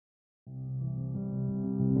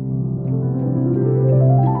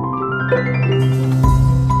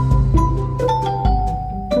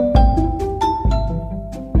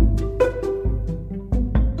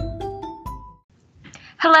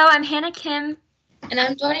I'm Hannah Kim. And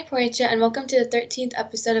I'm Tony Poicha, and welcome to the 13th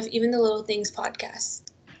episode of Even the Little Things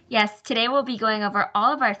podcast. Yes, today we'll be going over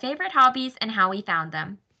all of our favorite hobbies and how we found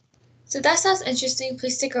them. So that sounds interesting.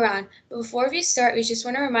 Please stick around. But before we start, we just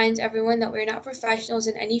want to remind everyone that we're not professionals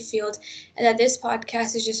in any field and that this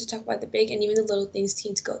podcast is just to talk about the big and even the little things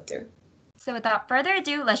teens go through. So without further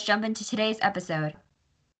ado, let's jump into today's episode.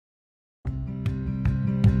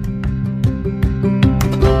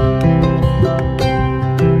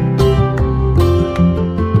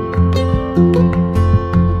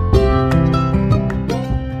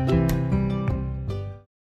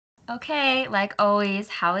 Okay, like always,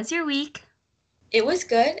 how was your week? It was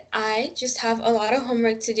good. I just have a lot of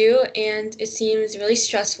homework to do, and it seems really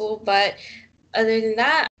stressful, but other than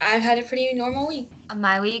that, I've had a pretty normal week.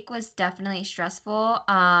 My week was definitely stressful.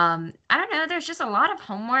 I don't know, there's just a lot of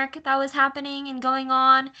homework that was happening and going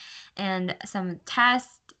on and some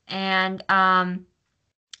tests and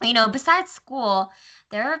besides school,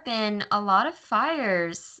 there have been a lot of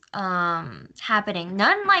fires happening.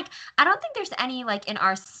 None like I don't think there's any like in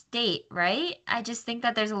our state, right? I just think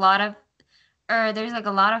that there's like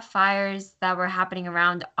a lot of fires that were happening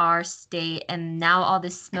around our state, and now all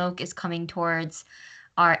this smoke is coming towards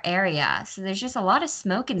our area. So there's just a lot of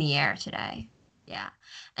smoke in the air today. Yeah.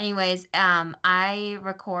 Anyways, I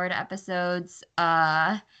record episodes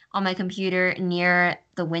on my computer near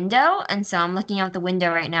the window, and so I'm looking out the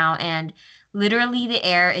window right now, and literally the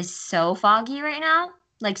air is so foggy right now,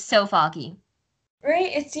 like so foggy.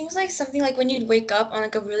 Right? It seems like something like when you'd wake up on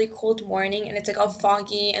like a really cold morning and it's like all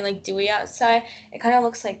foggy and like dewy outside. It kind of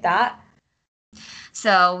looks like that.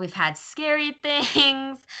 So we've had scary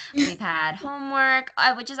things, we've had homework,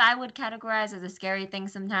 which is I would categorize as a scary thing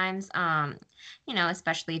sometimes.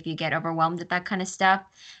 Especially if you get overwhelmed with that kind of stuff.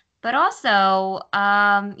 But also,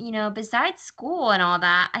 besides school and all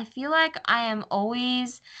that, I feel like I am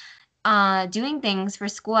always doing things for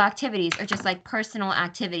school activities or just like personal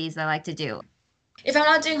activities I like to do. If I'm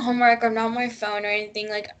not doing homework or I'm not on my phone or anything,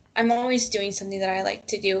 like I'm always doing something that I like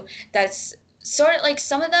to do that's sort of like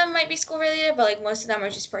some of them might be school related, but like most of them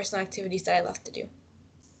are just personal activities that I love to do.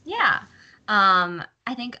 Yeah.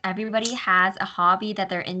 I think everybody has a hobby that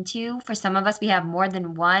they're into. For some of us, we have more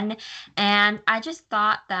than one. And I just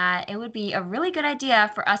thought that it would be a really good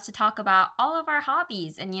idea for us to talk about all of our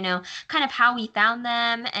hobbies and, kind of how we found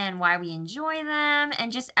them and why we enjoy them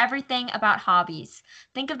and just everything about hobbies.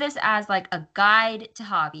 Think of this as like a guide to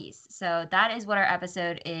hobbies. So that is what our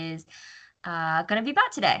episode is going to be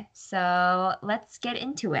about today. So let's get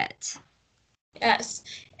into it. Yes.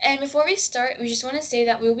 And before we start, we just want to say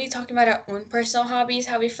that we'll be talking about our own personal hobbies,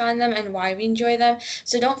 how we found them, and why we enjoy them.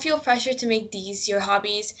 So don't feel pressure to make these your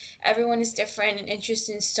hobbies. Everyone is different and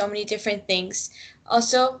interested in so many different things.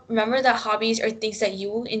 Also, remember that hobbies are things that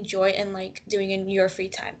you enjoy and like doing in your free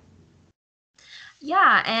time.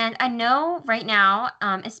 Yeah, and I know right now,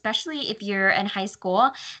 especially if you're in high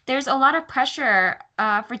school, there's a lot of pressure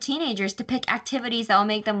for teenagers to pick activities that will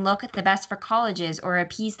make them look the best for colleges or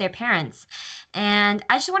appease their parents. And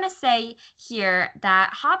I just want to say here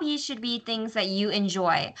that hobbies should be things that you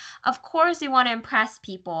enjoy. Of course, we want to impress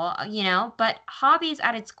people, but hobbies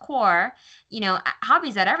at its core,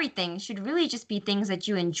 hobbies at everything should really just be things that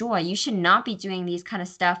you enjoy. You should not be doing these kind of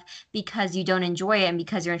stuff because you don't enjoy it and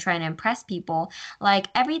because you're trying to impress people. Like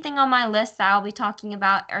everything on my list that I'll be talking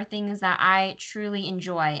about are things that I truly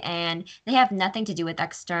enjoy, and they have nothing to do with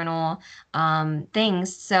external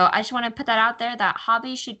things. So I just want to put that out there that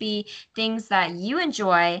hobbies should be things that you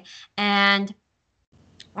enjoy. And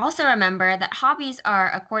also remember that hobbies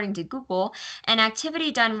are, according to Google, an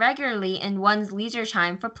activity done regularly in one's leisure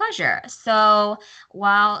time for pleasure. So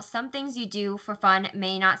while some things you do for fun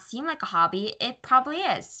may not seem like a hobby, it probably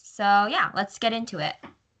is. So yeah, let's get into it.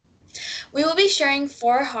 We will be sharing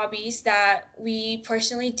 4 hobbies that we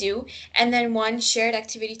personally do, and then one shared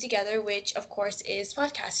activity together, which of course is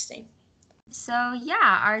podcasting. So,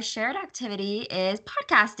 yeah, our shared activity is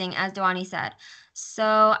podcasting, as Dewani said.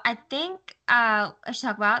 So, I think I should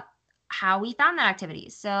talk about how we found that activity.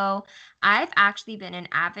 So, I've actually been an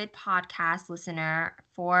avid podcast listener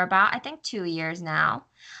for about, I think, 2 years now.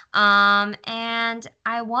 And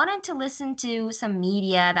I wanted to listen to some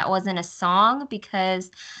media that wasn't a song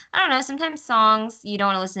because, I don't know, sometimes songs, you don't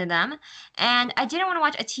want to listen to them. And I didn't want to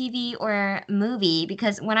watch a TV or movie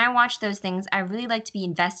because when I watch those things, I really like to be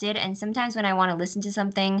invested. And sometimes when I want to listen to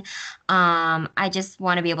something, I just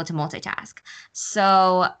want to be able to multitask.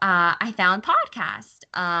 So I found podcast.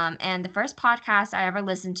 And the first podcast I ever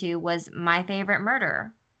listened to was My Favorite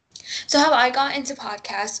Murder. So how I got into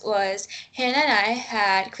podcasts was Hannah and I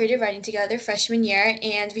had creative writing together freshman year,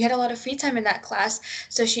 and we had a lot of free time in that class.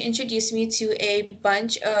 So she introduced me to a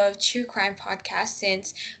bunch of true crime podcasts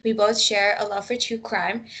since we both share a love for true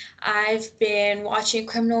crime. I've been watching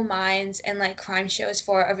Criminal Minds and like crime shows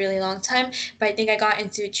for a really long time, but I think I got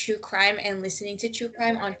into true crime and listening to true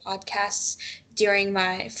crime on podcasts during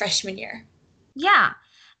my freshman year. Yeah.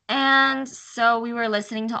 And so we were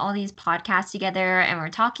listening to all these podcasts together and we're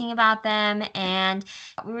talking about them. And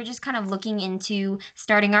we were just kind of looking into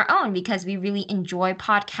starting our own because we really enjoy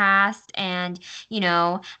podcasts. And, you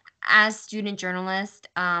know, as student journalists,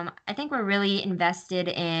 I think we're really invested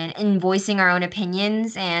in voicing our own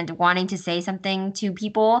opinions and wanting to say something to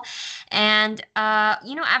people. And,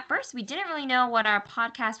 at first we didn't really know what our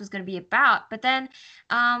podcast was going to be about, but then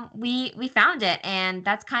we found it, and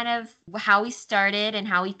that's kind of how we started and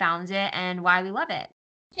how we found it and why we love it.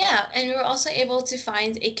 Yeah, and we were also able to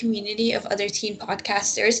find a community of other teen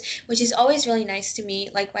podcasters, which is always really nice to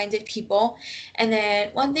meet like-minded people. And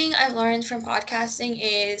then one thing I've learned from podcasting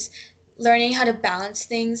is learning how to balance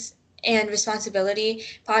things and responsibility.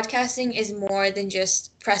 Podcasting is more than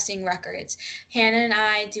just pressing records. Hannah and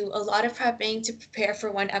I do a lot of prepping to prepare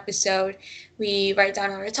for one episode. We write down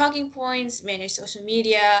all our talking points, manage social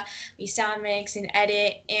media, we sound mix and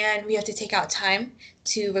edit, and we have to take out time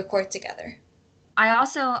to record together. I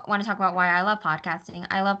also want to talk about why I love podcasting.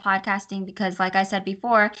 I love podcasting because, like I said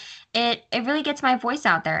before, it really gets my voice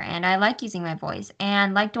out there, and I like using my voice.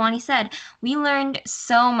 And like Dwani said, we learned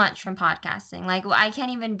so much from podcasting. Like I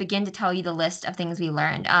can't even begin to tell you the list of things we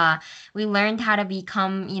learned. We learned how to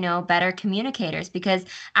become, better communicators because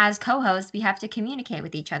as co-hosts, we have to communicate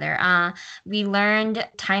with each other. We learned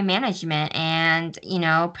time management and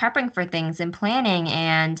prepping for things and planning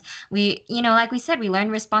and like we said, we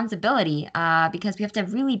learn responsibility because we have to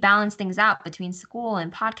really balance things out between school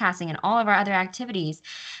and podcasting and all of our other activities.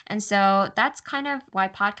 And so that's kind of why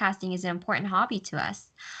podcasting is an important hobby to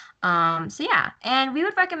us. So yeah, and we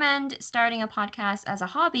would recommend starting a podcast as a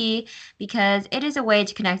hobby because it is a way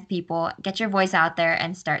to connect with people, get your voice out there,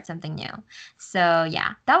 and start something new. So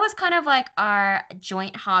yeah, that was kind of like our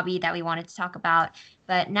joint hobby that we wanted to talk about.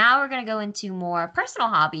 But now we're going to go into more personal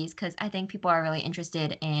hobbies because I think people are really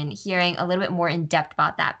interested in hearing a little bit more in depth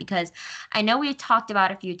about that because I know we talked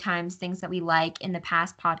about a few times things that we like in the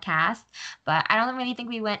past podcast, but I don't really think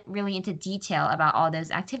we went really into detail about all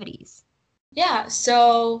those activities. Yeah,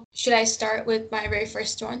 so should I start with my very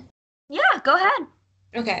first one? Yeah, go ahead.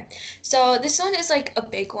 Okay, so this one is like a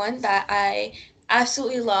big one that I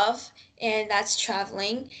absolutely love, and that's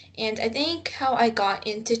traveling. And I think how I got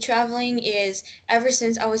into traveling is ever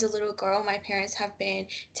since I was a little girl, my parents have been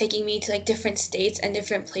taking me to like different states and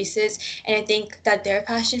different places. And I think that their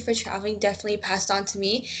passion for traveling definitely passed on to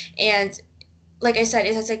me. And like I said,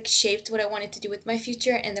 it has like shaped what I wanted to do with my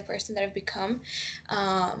future and the person that I've become.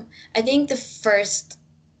 I think the first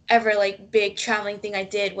ever like big traveling thing I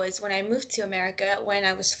did was when I moved to America when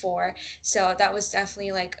I was 4. So that was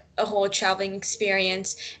definitely like a whole traveling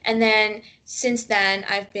experience. And then since then,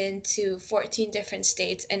 I've been to 14 different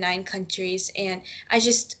states and 9 countries, and I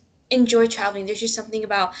just enjoy traveling. There's just something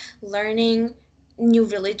about learning new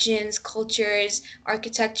religions, cultures,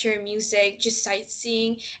 architecture, music, just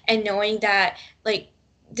sightseeing, and knowing that like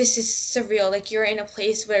this is surreal. Like you're in a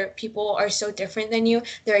place where people are so different than you,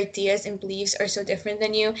 their ideas and beliefs are so different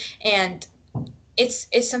than you, and it's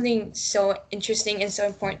something so interesting and so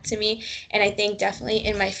important to me. And I think definitely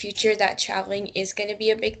in my future that traveling is going to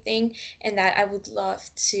be a big thing, and that I would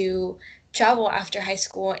love to travel after high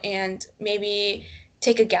school and maybe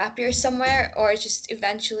take a gap year somewhere or just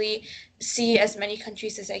eventually see as many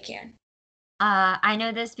countries as I can. I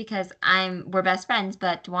know this because we're best friends,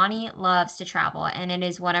 but Dwani loves to travel and it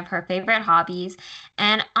is one of her favorite hobbies.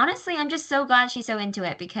 And honestly, I'm just so glad she's so into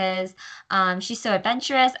it because she's so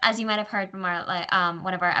adventurous. As you might have heard from our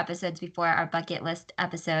one of our episodes before, our bucket list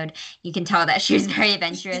episode, you can tell that she was very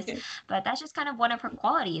adventurous, but that's just kind of one of her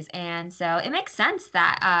qualities. And so it makes sense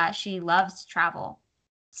that she loves to travel.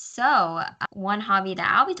 So, one hobby that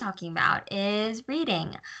I'll be talking about is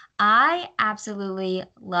reading. I absolutely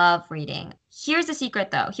love reading. Here's the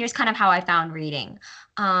secret though. Here's kind of how I found reading.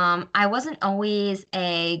 I wasn't always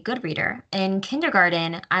a good reader. In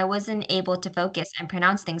kindergarten, I wasn't able to focus and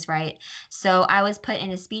pronounce things right. So I was put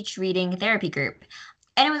in a speech reading therapy group.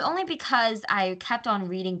 And it was only because I kept on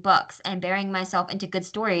reading books and burying myself into good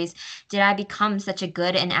stories did I become such a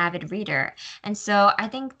good and avid reader. And so I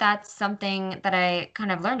think that's something that I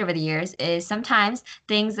kind of learned over the years is sometimes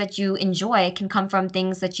things that you enjoy can come from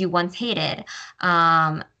things that you once hated.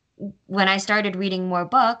 Um, when I started reading more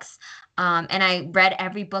books, and I read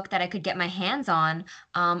every book that I could get my hands on,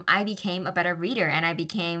 I became a better reader and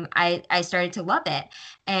I started to love it.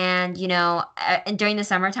 And, and during the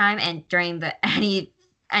summertime and during the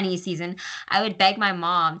any season, I would beg my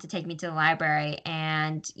mom to take me to the library.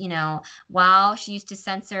 And, while she used to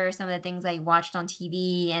censor some of the things I watched on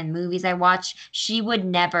TV and movies I watched, she would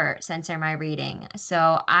never censor my reading.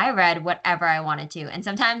 So I read whatever I wanted to. And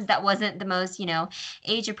sometimes that wasn't the most,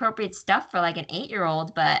 age appropriate stuff for like an 8-year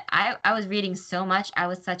old, but I was reading so much. I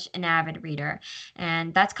was such an avid reader.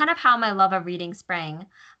 And that's kind of how my love of reading sprang.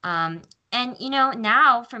 Um, and,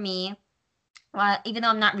 now for me, even though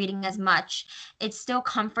I'm not reading as much, it's still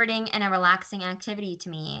comforting and a relaxing activity to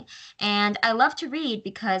me. And I love to read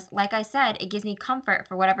because, like I said, it gives me comfort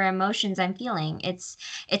for whatever emotions I'm feeling. It's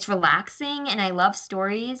relaxing and I love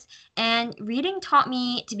stories. And reading taught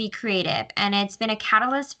me to be creative, and it's been a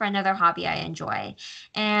catalyst for another hobby I enjoy.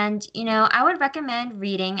 And, I would recommend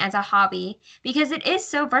reading as a hobby because it is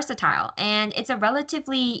so versatile and it's a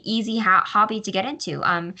relatively easy hobby to get into.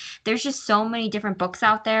 There's just so many different books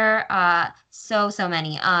out there. So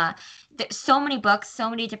many. There's so many books, so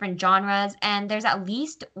many different genres, and there's at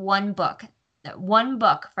least one book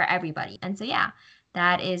for everybody. And so, yeah,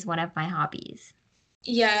 that is one of my hobbies.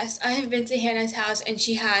 Yes, I have been to Hannah's house and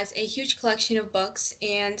she has a huge collection of books.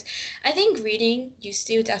 And I think reading used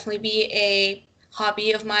to definitely be a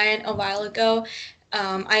hobby of mine a while ago.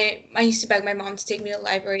 I used to beg my mom to take me to the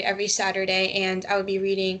library every Saturday, and I would be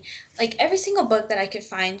reading like every single book that I could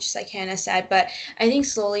find, just like Hannah said. But I think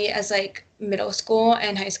slowly, as like middle school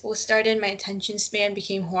and high school started, my attention span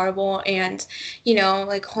became horrible, and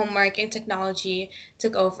like homework and technology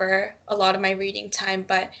took over a lot of my reading time.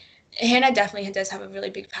 But Hannah definitely does have a really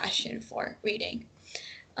big passion for reading.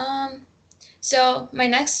 Um, so my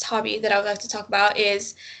next hobby that I would like to talk about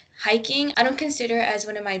is hiking. I don't consider it as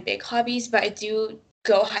one of my big hobbies, but I do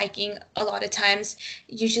go hiking a lot of times,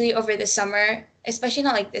 usually over the summer, especially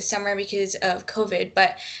not like this summer because of COVID,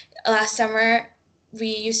 but last summer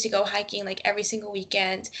we used to go hiking like every single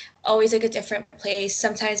weekend, always like a different place.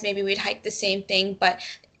 Sometimes maybe we'd hike the same thing, but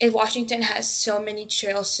Washington has so many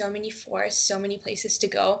trails, so many forests, so many places to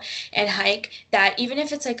go and hike that even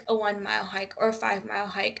if it's like a 1 mile hike or a 5 mile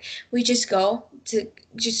hike, we just go,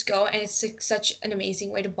 and it's like such an amazing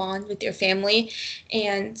way to bond with your family.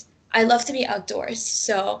 And I love to be outdoors,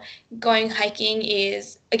 so going hiking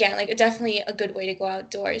is again like definitely a good way to go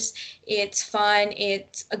outdoors. It's fun,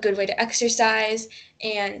 it's a good way to exercise,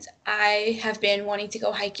 and I have been wanting to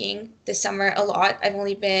go hiking this summer a lot. I've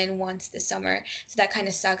only been once this summer, so that kind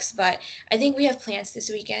of sucks, but I think we have plans this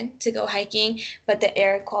weekend to go hiking, but the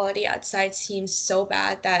air quality outside seems so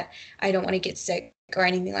bad that I don't want to get sick or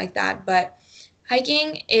anything like that. But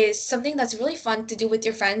hiking is something that's really fun to do with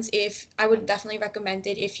your friends. If I would definitely recommend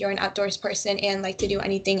it if you're an outdoors person and like to do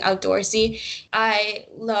anything outdoorsy. I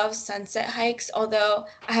love sunset hikes, although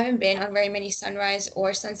I haven't been on very many sunrise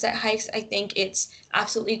or sunset hikes. I think it's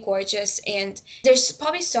absolutely gorgeous, and there's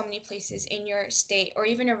probably so many places in your state or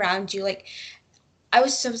even around you. Like I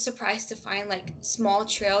was so surprised to find like small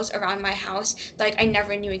trails around my house that like I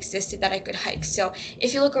never knew existed that I could hike. So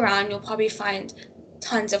if you look around, you'll probably find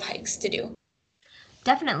tons of hikes to do.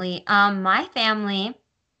 Definitely. My family,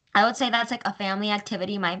 I would say that's like a family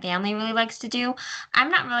activity my family really likes to do. I'm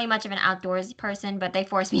not really much of an outdoors person, but they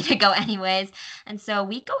force me to go anyways. And so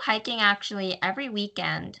we go hiking actually every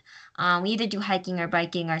weekend. We either do hiking or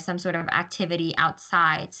biking or some sort of activity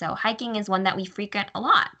outside. So hiking is one that we frequent a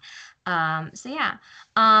lot. So yeah.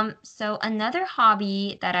 So another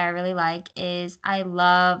hobby that I really like is I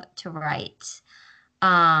love to write.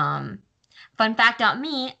 Um, Fun fact about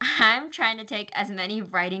me, I'm trying to take as many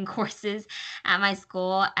writing courses at my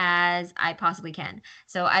school as I possibly can.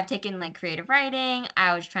 So I've taken like creative writing.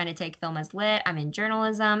 I was trying to take film as lit. I'm in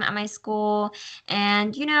journalism at my school.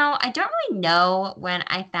 And, I don't really know when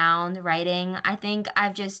I found writing. I think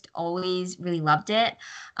I've just always really loved it.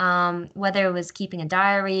 Whether it was keeping a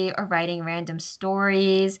diary or writing random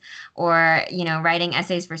stories or, writing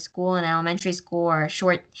essays for school in elementary school or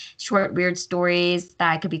short, weird stories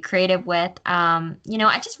that I could be creative with.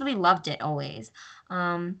 I just really loved it always.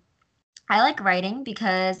 Um, I like writing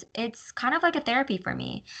because it's kind of like a therapy for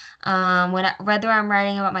me. Whether I'm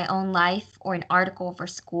writing about my own life or an article for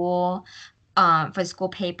school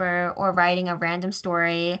paper or writing a random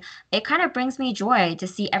story, it kind of brings me joy to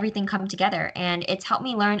see everything come together, and it's helped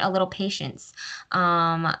me learn a little patience.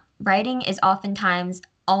 Writing is oftentimes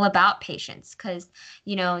all about patience because,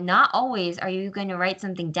 not always are you going to write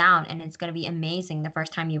something down and it's going to be amazing the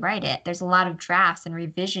first time you write it. There's a lot of drafts and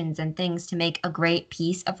revisions and things to make a great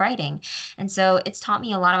piece of writing. And so it's taught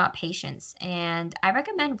me a lot about patience. And I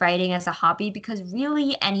recommend writing as a hobby because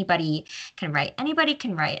really anybody can write. Anybody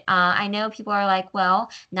can write. I know people are like,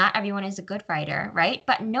 well, not everyone is a good writer, right?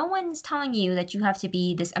 But no one's telling you that you have to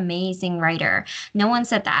be this amazing writer. No one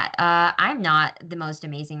said that. I'm not the most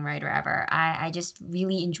amazing writer ever. I just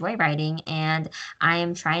really enjoy writing and I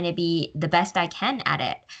am trying to be the best I can at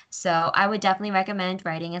it. So I would definitely recommend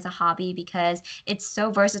writing as a hobby because it's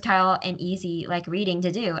so versatile and easy, like reading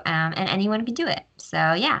to do, and anyone can do it.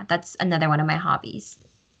 So yeah, that's another one of my hobbies.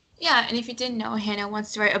 Yeah, and if you didn't know, Hannah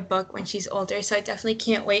wants to write a book when she's older, so I definitely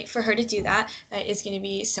can't wait for her to do that. That is going to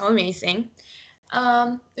be so amazing.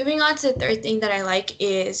 Moving on to the third thing that I like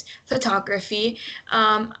is photography.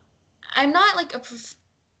 I'm not like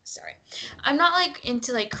sorry, I'm not like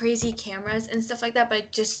into like crazy cameras and stuff like that, but I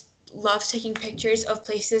just love taking pictures of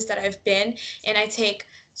places that I've been, and I take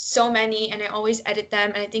so many and I always edit them,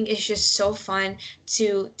 and I think it's just so fun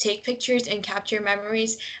to take pictures and capture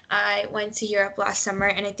memories. I went to Europe last summer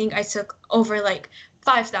and I think I took over like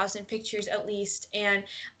 5,000 pictures at least, and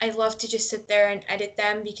I love to just sit there and edit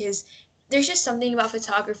them because there's just something about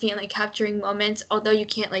photography and like capturing moments, although you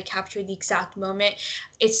can't like capture the exact moment.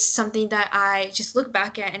 It's something that I just look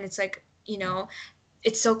back at and it's like,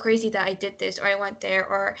 it's so crazy that I did this or I went there,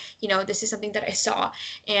 or this is something that I saw.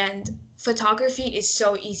 And photography is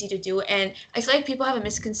so easy to do, and I feel like people have a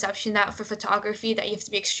misconception that for photography that you have to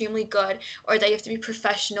be extremely good or that you have to be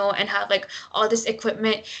professional and have like all this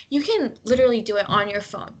equipment. You can literally do it on your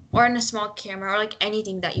phone or on a small camera or like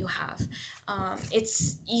anything that you have.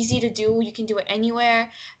 It's easy to do. You can do it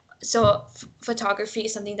anywhere. So photography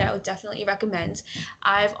is something that I would definitely recommend.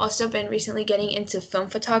 I've also been recently getting into film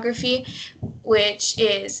photography, which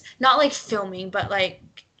is not like filming, but like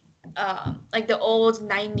the old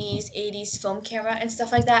 90s 80s film camera and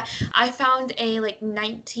stuff like that. I found a like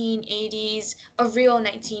 1980s, a real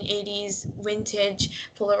 1980s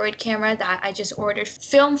vintage Polaroid camera that I just ordered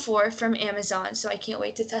film for from Amazon, so I can't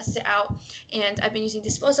wait to test it out. And I've been using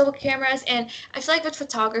disposable cameras, and I feel like with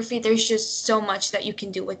photography there's just so much that you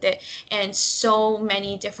can do with it and so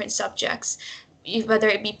many different subjects, whether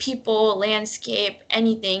it be people, landscape,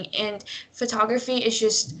 anything. And photography is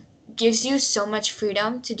just gives you so much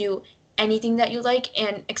freedom to do anything that you like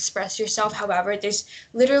and express yourself. However, there's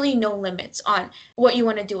literally no limits on what you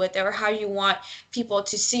want to do with it or how you want people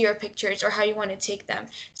to see your pictures or how you want to take them.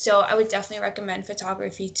 So I would definitely recommend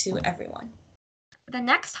photography to everyone. The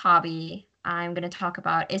next hobby I'm going to talk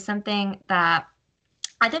about is something that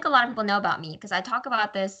I think a lot of people know about me because I talk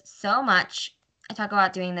about this so much. I talk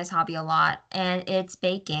about doing this hobby a lot, and it's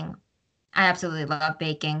baking. I absolutely love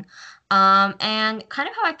baking. And kind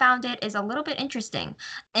of how I found it is a little bit interesting.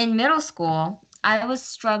 In middle school, I was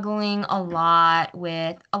struggling a lot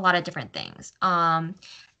with a lot of different things.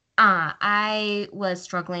 I was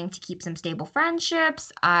struggling to keep some stable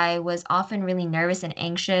friendships. I was often really nervous and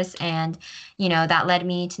anxious, and that led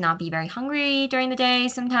me to not be very hungry during the day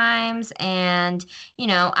sometimes. And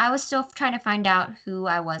I was still trying to find out who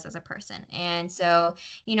I was as a person. And so,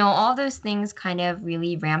 all those things kind of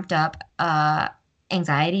really ramped up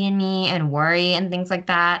anxiety in me and worry and things like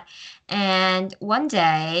that. And one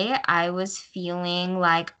day I was feeling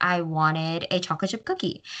like I wanted a chocolate chip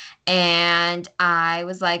cookie. And I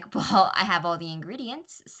was like, well, I have all the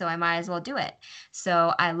ingredients, so I might as well do it.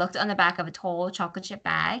 So I looked on the back of a Toll chocolate chip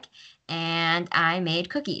bag and I made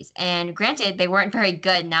cookies. And granted, they weren't very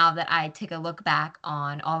good now that I take a look back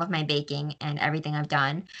on all of my baking and everything I've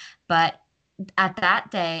done. But at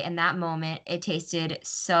that day and that moment, it tasted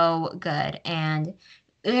so good. And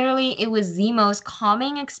literally, it was the most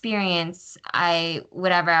calming experience I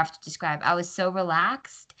would ever have to describe. I was so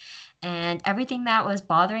relaxed, and everything that was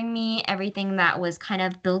bothering me, everything that was kind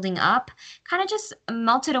of building up, kind of just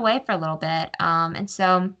melted away for a little bit. And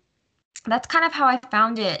so that's kind of how I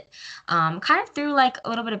found it, kind of through like a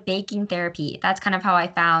little bit of baking therapy. That's kind of how I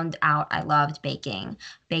found out I loved baking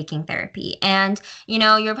therapy. And,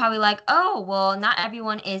 you're probably like, oh, well, not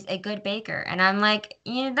everyone is a good baker. And I'm like,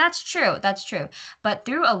 yeah, that's true. That's true. But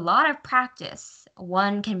through a lot of practice,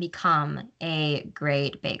 one can become a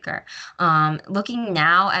great baker. Looking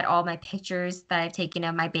now at all my pictures that I've taken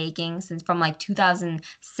of my baking since from like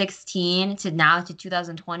 2016 to now to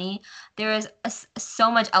 2020, there is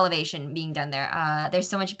so much elevation being done there. There's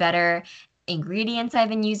so much better ingredients I've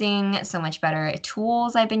been using, so much better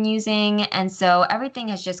tools I've been using. And so everything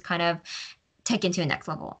has just kind of taken to a next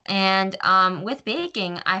level. And with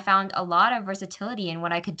baking, I found a lot of versatility in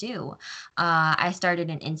what I could do. I started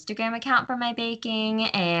an Instagram account for my baking,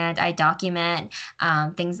 and I document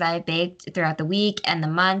things that I baked throughout the week and the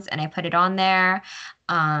months, and I put it on there.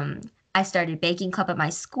 Um, I started baking club at my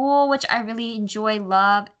school, which I really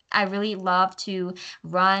love. I really love to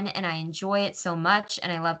run, and I enjoy it so much,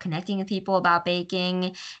 and I love connecting with people about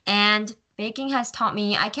baking. And baking has taught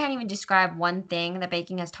me, I can't even describe one thing that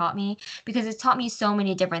baking has taught me because it's taught me so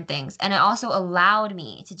many different things. And it also allowed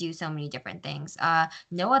me to do so many different things.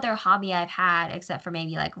 No other hobby I've had, except for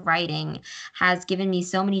maybe like writing, has given me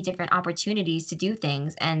so many different opportunities to do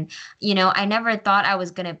things. And, I never thought I was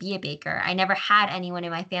going to be a baker. I never had anyone in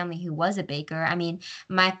my family who was a baker. I mean,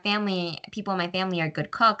 people in my family are good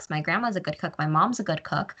cooks. My grandma's a good cook. My mom's a good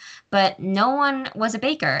cook, but no one was a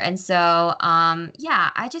baker. And so, yeah,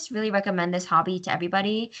 I just really recommend this hobby to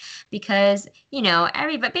everybody because,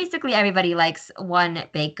 basically everybody likes one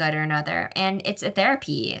baked good or another. And it's a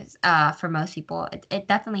therapy, for most people. It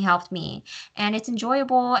definitely helped me. And it's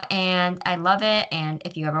enjoyable and I love it. And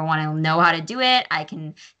if you ever want to know how to do it, I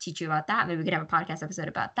can teach you about that. Maybe we could have a podcast episode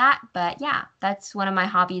about that. But yeah, that's one of my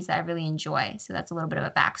hobbies that I really enjoy. So that's a little bit of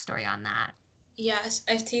a backstory on that. Yes,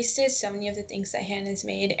 I've tasted so many of the things that Hannah's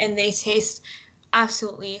made, and they taste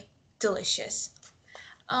absolutely delicious.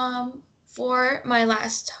 For my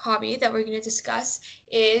last hobby that we're going to discuss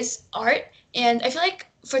is art. And I feel like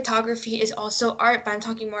photography is also art, but I'm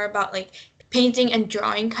talking more about like painting and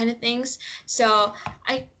drawing kind of things. So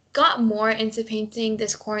I got more into painting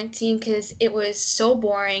this quarantine because it was so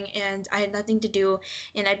boring and I had nothing to do.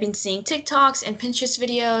 And I'd been seeing TikToks and Pinterest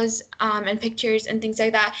videos and pictures and things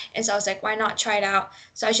like that. And so I was like, why not try it out?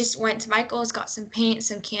 So I just went to Michael's, got some paint,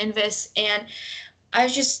 some canvas, and I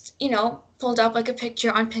just, pulled up like a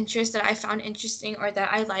picture on Pinterest that I found interesting or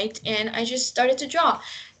that I liked, and I just started to draw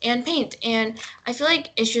and paint. And I feel like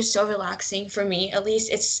it's just so relaxing for me, at least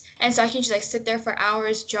and so I can just like sit there for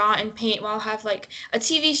hours, draw and paint while I have like a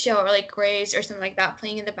TV show or like Grays or something like that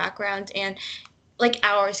playing in the background. And like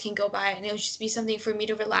hours can go by and it'll just be something for me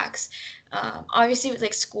to relax. Obviously, with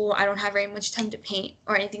like school, I don't have very much time to paint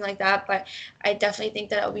or anything like that, but I definitely think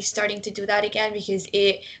that I'll be starting to do that again because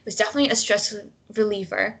it was definitely a stress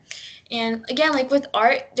reliever. And again, like with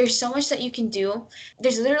art, there's so much that you can do.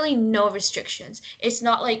 There's literally no restrictions. It's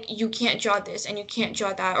not like you can't draw this and you can't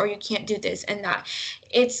draw that or you can't do this and that.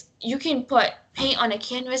 You can put paint on a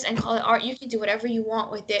canvas and call it art. You can do whatever you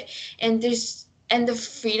want with it. And the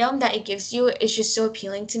freedom that it gives you is just so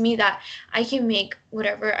appealing to me that I can make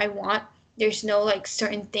whatever I want. There's no like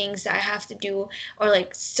certain things that I have to do or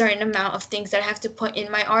like certain amount of things that I have to put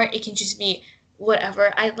in my art. It can just be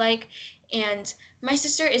whatever I like. And my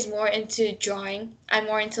sister is more into drawing. I'm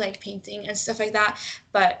more into like painting and stuff like that.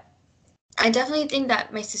 But I definitely think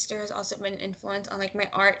that my sister has also been an influence on like my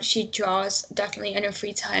art. She draws definitely in her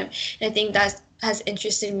free time. And I think that has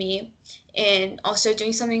interested me in also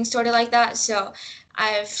doing something sort of like that. So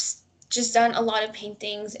I've just done a lot of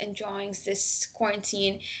paintings and drawings this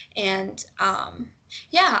quarantine. And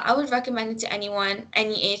yeah, I would recommend it to anyone.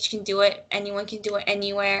 Any age can do it. Anyone can do it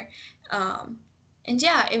anywhere. Um, and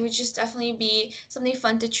yeah, it would just definitely be something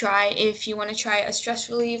fun to try if you want to try a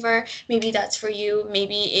stress reliever. Maybe that's for you.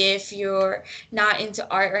 Maybe if you're not into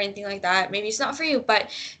art or anything like that, maybe it's not for you.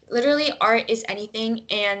 But literally, art is anything.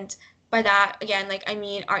 And by that, again, like I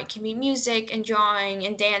mean, art can be music and drawing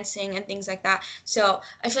and dancing and things like that. So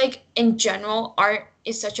I feel like in general, art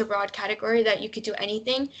is such a broad category that you could do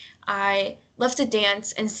anything. I love to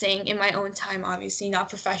dance and sing in my own time, obviously, not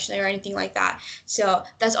professionally or anything like that. So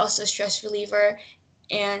that's also a stress reliever.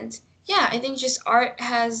 And yeah, I think just art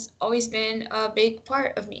has always been a big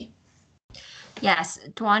part of me. Yes,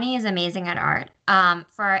 Dwani is amazing at art.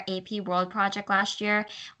 For our AP World project last year,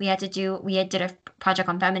 we had did a project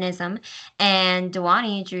on feminism, and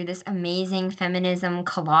Dwani drew this amazing feminism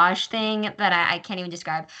collage thing that I can't even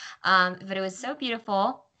describe. But it was so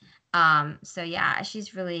beautiful. So yeah,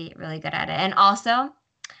 she's really, really good at it. And also,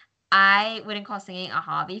 I wouldn't call singing a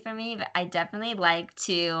hobby for me, but I definitely like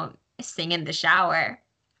to sing in the shower,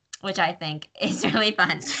 which I think is really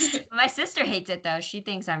fun. My sister hates it though. She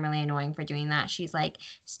thinks I'm really annoying for doing that. She's like,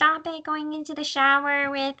 "Stop it going into the shower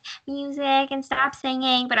with music and stop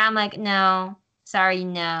singing." But I'm like, "No, sorry,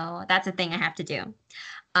 no. That's a thing I have to do."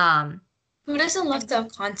 Um, Who doesn't love and to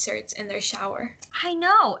have concerts in their shower? I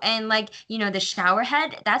know. And like, the shower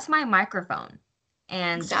head, that's my microphone.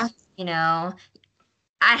 And, Exactly. you know,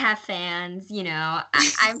 I have fans,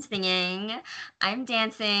 I'm singing, I'm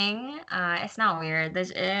dancing. It's not weird.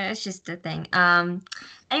 It's just a thing.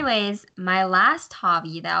 Anyways, my last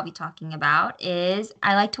hobby that I'll be talking about is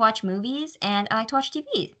I like to watch movies and I like to watch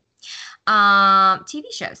TV.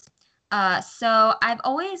 TV shows. So I've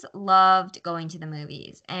always loved going to the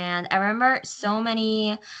movies, and I remember so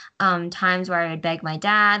many times where I would beg my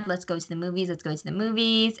dad, "Let's go to the movies, let's go to the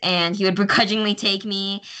movies," and he would begrudgingly take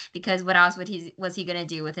me because what else was he gonna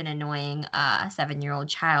do with an annoying 7-year-old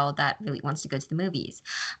child that really wants to go to the movies?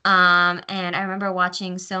 And I remember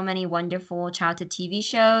watching so many wonderful childhood TV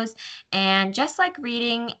shows, and just like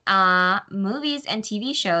reading, movies and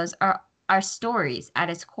TV shows are stories at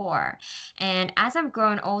its core. And as I've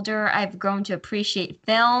grown older, I've grown to appreciate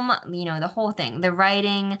film, the whole thing, the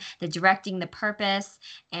writing, the directing, the purpose.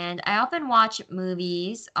 And I often watch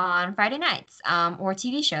movies on Friday nights, or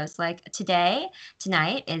TV shows. Like today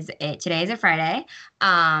is a Friday.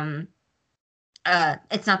 Um,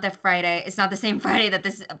 it's not the Friday, it's not the same Friday that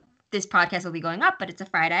this podcast will be going up, but it's a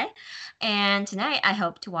Friday. And tonight I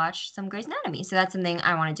hope to watch some Grey's Anatomy. So that's something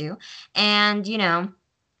I want to do. And,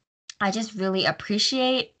 I just really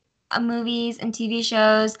appreciate movies and TV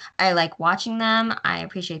shows. I like watching them. I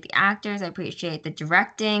appreciate the actors. I appreciate the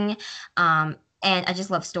directing. And I just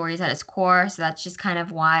love stories at its core. So that's just kind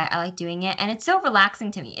of why I like doing it. And it's so relaxing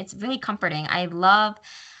to me. It's really comforting. I love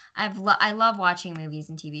watching movies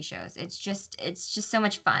and TV shows. It's just so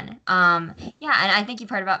much fun. Yeah, and I think you've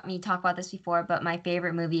heard about me talk about this before, but my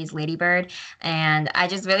favorite movie is Lady Bird, and I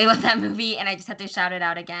just really love that movie, and I just had to shout it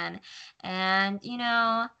out again. And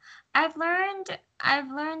I've learned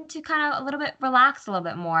to kind of a little bit relax a little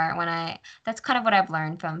bit more that's kind of what I've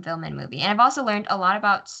learned from film and movie. And I've also learned a lot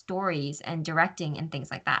about stories and directing and things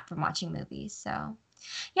like that from watching movies. So,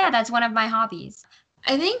 yeah, that's one of my hobbies.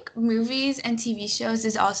 I think movies and TV shows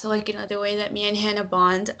is also like another way that me and Hannah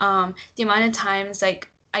bond. The amount of times like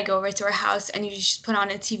I go over to her house and you just put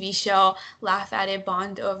on a TV show, laugh at it,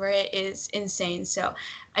 bond over it is insane. So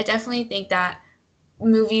I definitely think that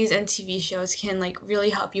movies and TV shows can like really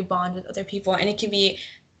help you bond with other people, and it can be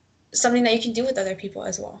something that you can do with other people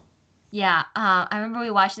as well. Yeah, I remember we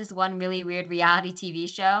watched this one really weird reality TV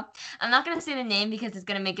show. I'm not gonna say the name because it's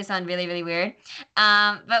gonna make it sound really, really weird.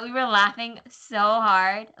 But we were laughing so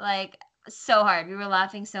hard, like so hard. We were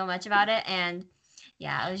laughing so much about it, and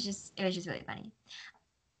yeah, it was just really funny.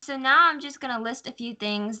 So now I'm just going to list a few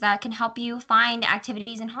things that can help you find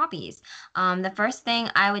activities and hobbies. The first thing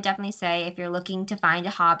I would definitely say if you're looking to find a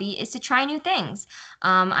hobby is to try new things.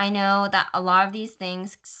 I know that a lot of these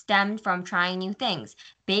things stemmed from trying new things.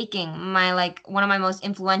 Baking, one of my most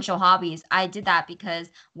influential hobbies. I did that because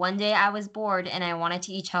one day I was bored and I wanted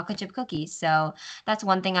to eat chocolate chip cookies. So that's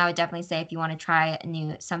one thing I would definitely say if you want to try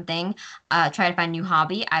try to find a new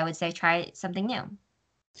hobby. I would say try something new.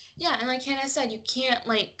 Yeah, and like Hannah said, you can't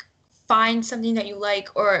like find something that you like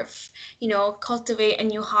or cultivate a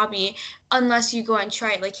new hobby unless you go and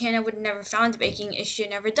try it. Like Hannah would have never found baking if she had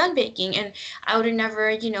never done baking, and I would have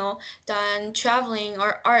never done traveling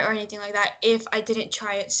or art or anything like that if I didn't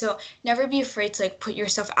try it. So never be afraid to like put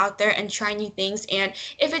yourself out there and try new things, and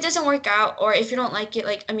if it doesn't work out or if you don't like it,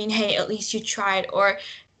 like I mean, hey, at least you tried. Or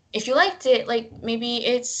if you liked it, like maybe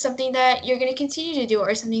it's something that you're going to continue to do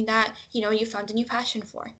or something that you found a new passion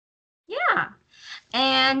for. Yeah.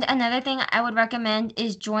 And another thing I would recommend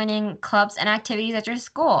is joining clubs and activities at your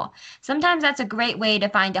school. Sometimes that's a great way to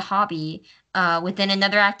find a hobby within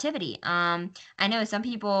another activity. I know some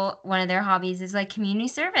people, one of their hobbies is like community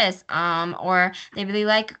service, or they really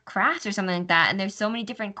like crafts or something like that. And there's so many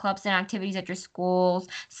different clubs and activities at your schools,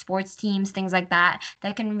 sports teams, things like that,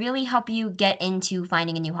 that can really help you get into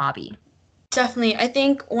finding a new hobby. Definitely. I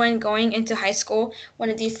think when going into high school, one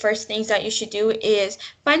of the first things that you should do is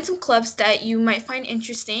find some clubs that you might find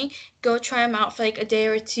interesting. Go try them out for like a day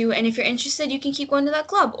or two. And if you're interested, you can keep going to that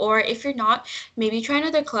club. Or if you're not, maybe try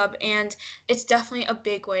another club. And it's definitely a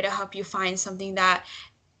big way to help you find something that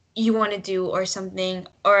you want to do or something.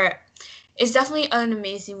 Or it's definitely an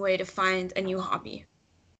amazing way to find a new hobby.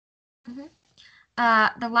 Mhm.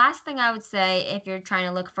 The last thing I would say if you're trying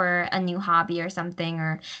to look for a new hobby or something,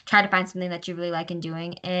 or try to find something that you really like in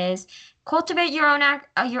doing, is cultivate your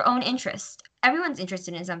own interest. Everyone's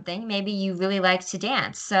interested in something. Maybe you really like to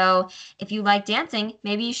dance. So if you like dancing,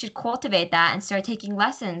 maybe you should cultivate that and start taking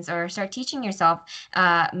lessons or start teaching yourself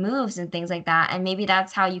moves and things like that. And maybe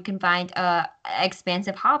that's how you can find a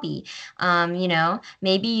expansive hobby.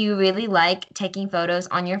 Maybe you really like taking photos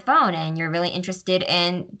on your phone and you're really interested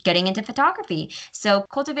in getting into photography. So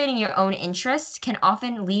cultivating your own interests can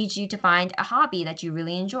often lead you to find a hobby that you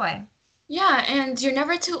really enjoy. Yeah, and you're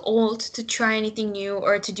never too old to try anything new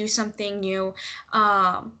or to do something new.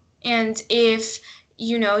 And if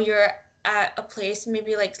you're at a place,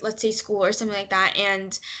 maybe like let's say school or something like that,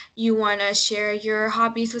 and you want to share your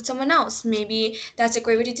hobbies with someone else. Maybe that's a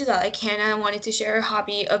great way to do that. Like Hannah wanted to share her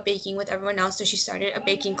hobby of baking with everyone else, so she started a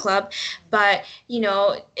baking club. But,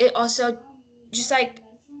 it also just like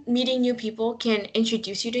meeting new people can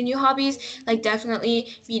introduce you to new hobbies. Like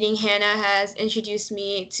definitely meeting Hannah has introduced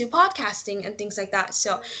me to podcasting and things like that.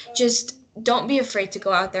 So just don't be afraid to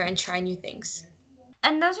go out there and try new things.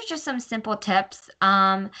 And those are just some simple tips.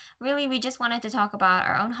 Really, we just wanted to talk about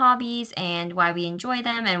our own hobbies and why we enjoy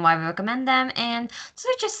them and why we recommend them. And those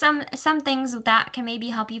are just some things that can maybe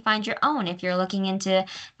help you find your own if you're looking into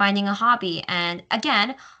finding a hobby. And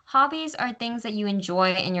again, hobbies are things that you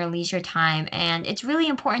enjoy in your leisure time, and it's really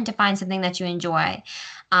important to find something that you enjoy.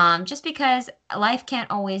 Just because life can't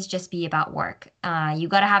always just be about work. You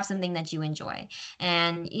got to have something that you enjoy.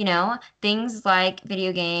 And, things like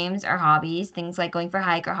video games are hobbies, things like going for a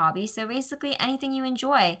hike are hobbies. So basically, anything you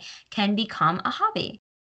enjoy can become a hobby.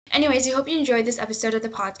 Anyways, I hope you enjoyed this episode of the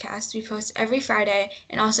podcast. We post every Friday,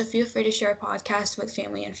 and also feel free to share a podcast with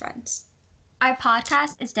family and friends. Our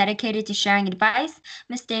podcast is dedicated to sharing advice,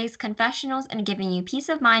 mistakes, confessionals, and giving you peace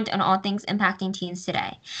of mind on all things impacting teens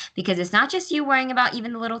today. Because it's not just you worrying about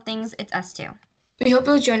even the little things, it's us too. We hope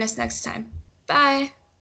you'll join us next time. Bye.